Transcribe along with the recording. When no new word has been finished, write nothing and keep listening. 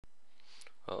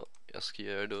Jag ska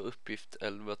göra då uppgift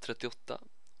 11.38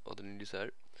 och den är så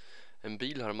här. En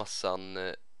bil har massan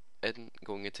 1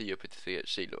 gånger 10 upp till 3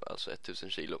 kilo, alltså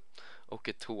 1000 kilo. Och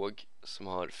ett tåg som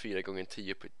har 4 gånger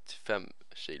 10 upp till 5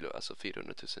 kilo, alltså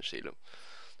 400 000 kilo.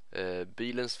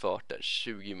 Bilens fart är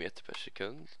 20 meter per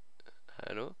sekund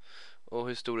här då. Och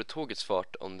hur stor är tågets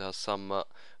fart om det har samma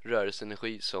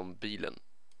rörelseenergi som bilen?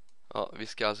 Ja, vi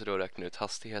ska alltså då räkna ut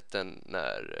hastigheten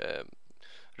när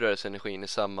rörelseenergin är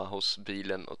samma hos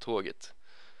bilen och tåget.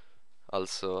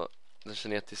 Alltså den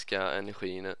kinetiska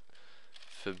energin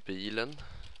för bilen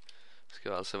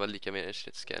ska alltså vara lika med den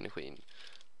kinetiska energin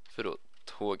för då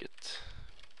tåget.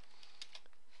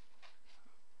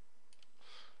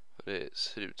 Och det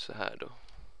ser ut så här då.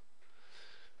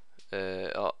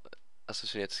 Ja, alltså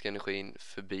kinetiska energin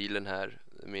för bilen här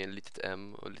med litet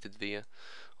m och litet v,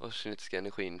 och kinetiska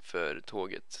energin för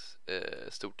tåget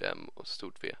stort M och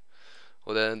stort V.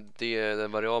 Och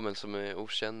den variabeln som är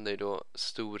okänd är då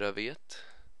stora V.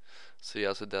 Så det är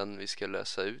alltså den vi ska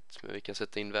lösa ut, men vi kan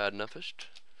sätta in värdena först.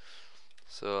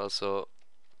 Så alltså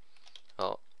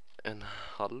ja,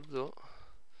 1/2 då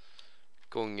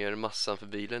gånger massan för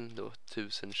bilen då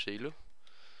 1000 kilo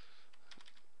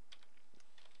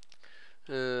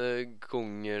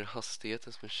gånger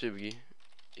hastigheten som är 20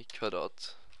 i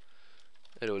kvadrat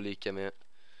är då lika med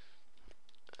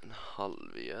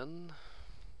 1/2 igen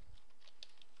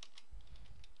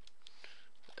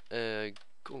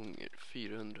gånger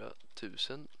 400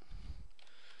 000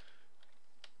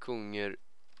 gånger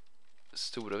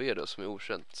stora V då som är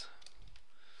okänt.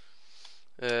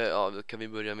 Ja, då kan vi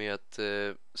börja med att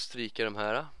stryka de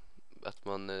här, att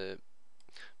man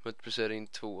multiplicerar in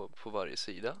 2 på varje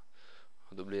sida,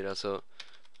 och då blir det alltså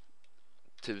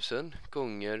 1000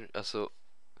 gånger, alltså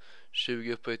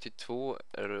 20 upphöjt till 2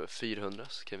 är 400,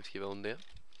 så kan vi skriva om det,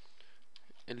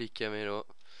 är lika med då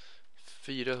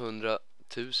 400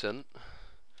 000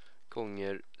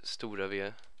 gånger stora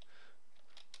V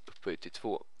upphöjt till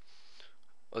 2.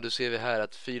 Och då ser vi här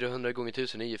att 400 gånger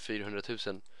 1000 är 400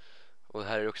 000, och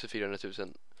här är också 400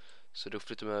 000, så då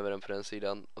flyttar man över den på den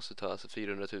sidan, och så tar alltså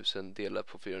 400 000 delat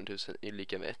på 400 000 är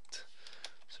lika med 1.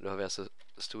 Så då har vi alltså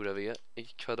stora V i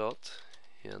kvadrat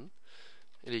igen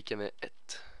är lika med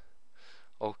 1.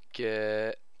 Och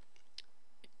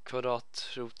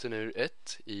kvadratroten ur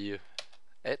 1 är ju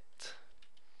 1.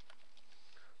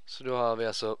 Så då har vi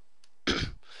alltså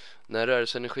när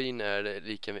rörelseenergin är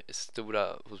lika med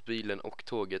stora hos bilen och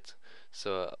tåget,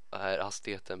 så är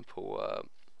hastigheten på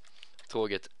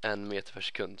tåget 1 meter per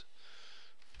sekund.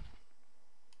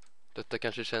 Detta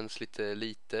kanske känns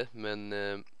lite,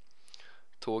 men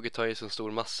tåget har ju så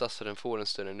stor massa så den får en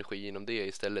större energi inom det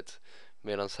istället.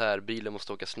 Medan här bilen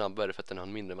måste åka snabbare för att den har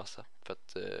en mindre massa, för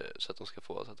att, så att de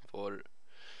får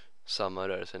samma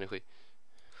rörelseenergi.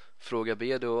 Fråga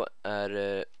B då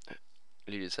är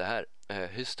lyder så här.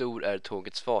 Hur stor är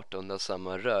tågets fart om det har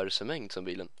samma rörelsemängd som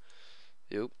bilen?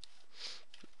 Jo,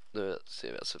 då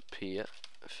ser vi alltså P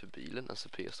för bilen, alltså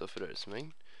P står för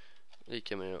rörelsemängd,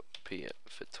 lika med P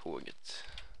för tåget.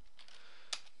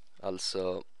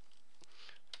 Alltså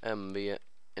MV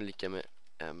är lika med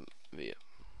MV.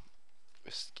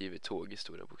 Vi skriver tåg i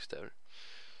stora bokstäver.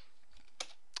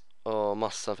 Och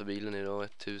massan för bilen är då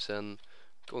 1000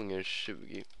 gånger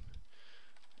 20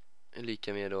 är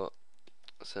lika med då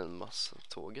sen massan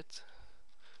tåget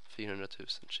 400 000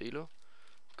 kilo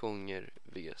gånger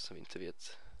V som vi inte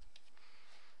vet.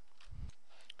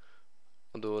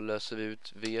 Och då löser vi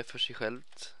ut V för sig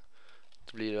självt.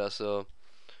 Då blir det alltså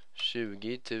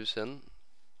 20 000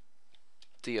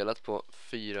 delat på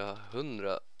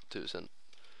 400 000.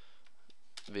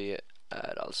 V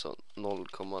är alltså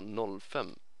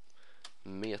 0,05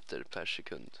 meter per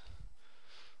sekund.